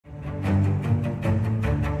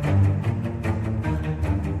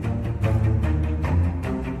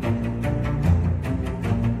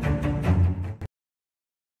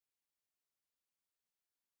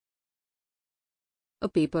A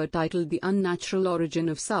paper titled The Unnatural Origin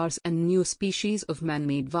of SARS and New Species of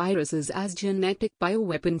Man-Made Viruses as Genetic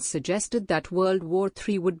Bioweapons suggested that World War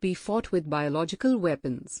III would be fought with biological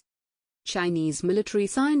weapons. Chinese military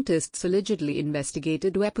scientists allegedly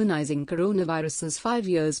investigated weaponizing coronaviruses 5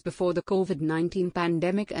 years before the COVID-19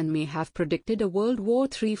 pandemic and may have predicted a World War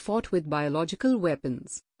III fought with biological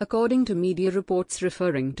weapons, according to media reports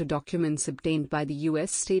referring to documents obtained by the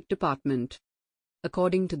US State Department.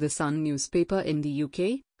 According to the Sun newspaper in the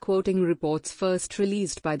UK, quoting reports first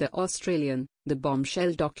released by the Australian, the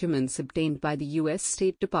bombshell documents obtained by the US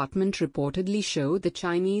State Department reportedly show the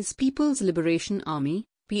Chinese People's Liberation Army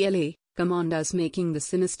 (PLA) commanders making the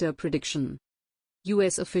sinister prediction.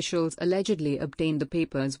 US officials allegedly obtained the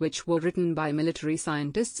papers, which were written by military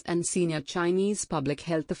scientists and senior Chinese public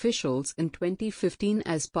health officials in 2015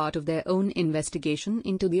 as part of their own investigation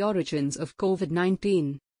into the origins of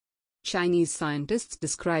COVID-19. Chinese scientists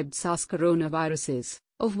described SARS coronaviruses,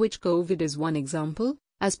 of which COVID is one example,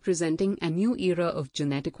 as presenting a new era of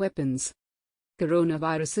genetic weapons.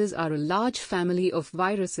 Coronaviruses are a large family of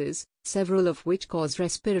viruses, several of which cause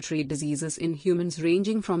respiratory diseases in humans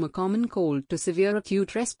ranging from a common cold to severe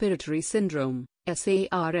acute respiratory syndrome,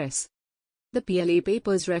 SARS. The PLA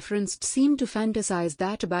papers referenced seem to fantasize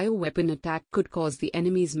that a bioweapon attack could cause the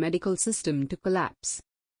enemy's medical system to collapse.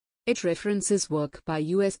 It references work by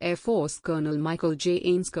U.S. Air Force Colonel Michael J.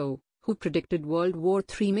 Ainscow, who predicted World War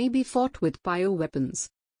III may be fought with bioweapons.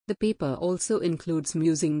 The paper also includes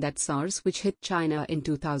musing that SARS, which hit China in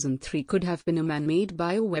 2003, could have been a man-made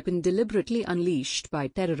bioweapon deliberately unleashed by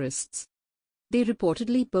terrorists. They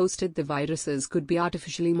reportedly posted the viruses could be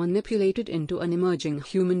artificially manipulated into an emerging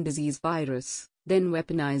human disease virus, then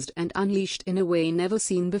weaponized and unleashed in a way never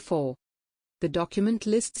seen before. The document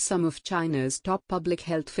lists some of China's top public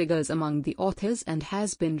health figures among the authors and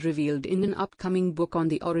has been revealed in an upcoming book on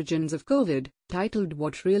the origins of COVID, titled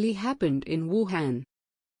What Really Happened in Wuhan.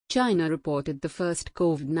 China reported the first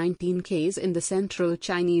COVID-19 case in the central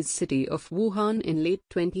Chinese city of Wuhan in late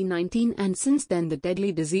 2019, and since then the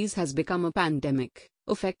deadly disease has become a pandemic,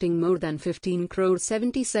 affecting more than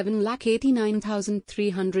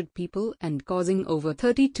 15,77,89,300 people and causing over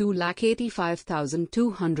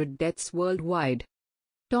 32,85,200 deaths worldwide.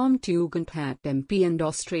 Tom Tugendhat MP and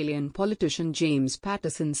Australian politician James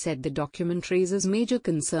Paterson said the document raises major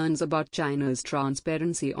concerns about China's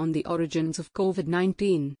transparency on the origins of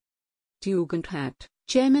COVID-19. Tugendhat,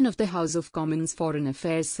 chairman of the House of Commons Foreign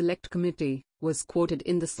Affairs Select Committee, was quoted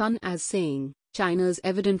in The Sun as saying, "China's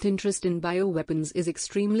evident interest in bioweapons is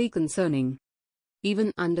extremely concerning.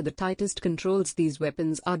 Even under the tightest controls, these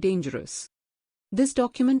weapons are dangerous." This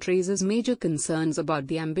document raises major concerns about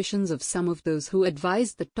the ambitions of some of those who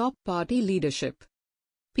advise the top party leadership.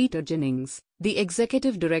 Peter Jennings, the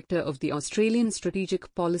executive director of the Australian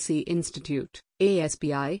Strategic Policy Institute,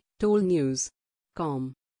 ASPI, told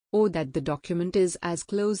News.com, that the document is as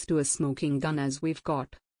close to a smoking gun as we've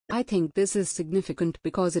got. "I think this is significant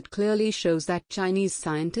because it clearly shows that Chinese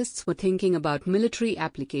scientists were thinking about military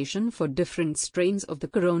application for different strains of the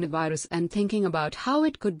coronavirus and thinking about how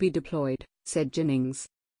it could be deployed," said Jennings.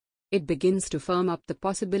 "It begins to firm up the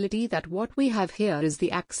possibility that what we have here is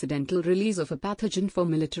the accidental release of a pathogen for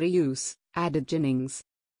military use," added Jennings.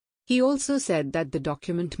 He also said that the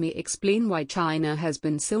document may explain why China has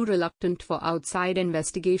been so reluctant for outside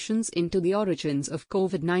investigations into the origins of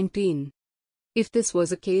COVID-19. If this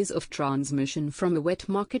was a case of transmission from a wet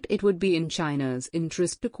market, it would be in China's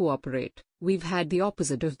interest to cooperate. We've had the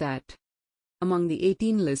opposite of that. Among the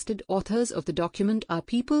 18 listed authors of the document are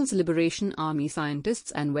People's Liberation Army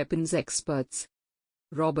scientists and weapons experts.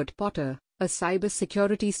 Robert Potter, a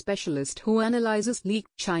cybersecurity specialist who analyzes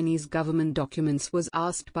leaked Chinese government documents, was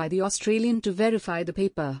asked by the Australian to verify the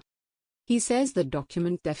paper. He says the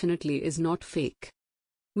document definitely is not fake.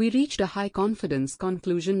 "We reached a high confidence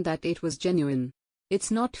conclusion that it was genuine. It's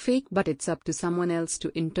not fake, but it's up to someone else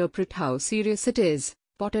to interpret how serious it is,"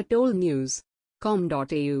 Potter told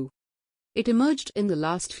News.com.au. "It emerged in the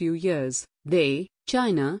last few years.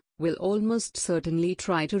 China, will almost certainly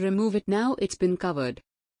try to remove it now it's been covered."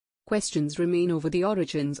 Questions remain over the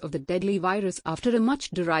origins of the deadly virus after a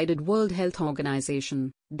much-derided World Health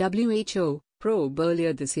Organization (WHO) probe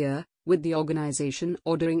earlier this year, with the organization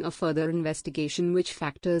ordering a further investigation which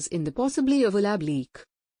factors in the possibility of a lab leak.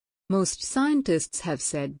 Most scientists have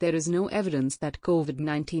said there is no evidence that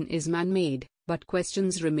COVID-19 is man-made, but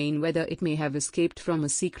questions remain whether it may have escaped from a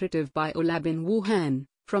secretive biolab in Wuhan,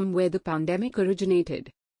 from where the pandemic originated.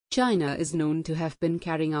 China is known to have been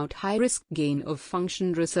carrying out high-risk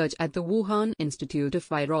gain-of-function research at the Wuhan Institute of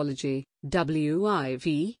Virology,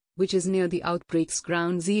 WIV, which is near the outbreak's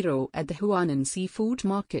ground zero at the Huanan seafood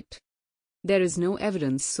market. There is no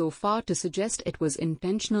evidence so far to suggest it was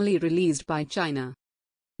intentionally released by China.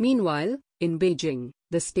 Meanwhile, in Beijing,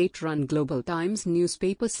 the state-run Global Times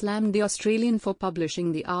newspaper slammed the Australian for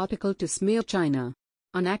publishing the article to smear China.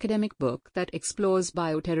 An academic book that explores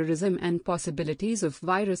bioterrorism and possibilities of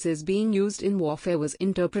viruses being used in warfare was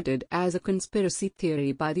interpreted as a conspiracy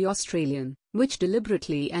theory by the Australian, which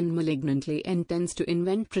deliberately and malignantly intends to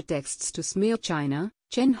invent pretexts to smear China.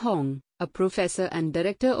 Chen Hong, a professor and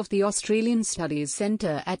director of the Australian Studies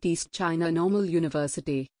Centre at East China Normal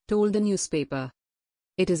University, told the newspaper.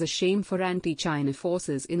 It is a shame for anti-China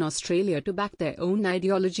forces in Australia to back their own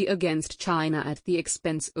ideology against China at the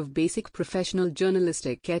expense of basic professional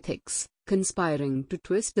journalistic ethics, conspiring to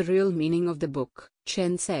twist the real meaning of the book,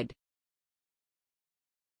 Chen said.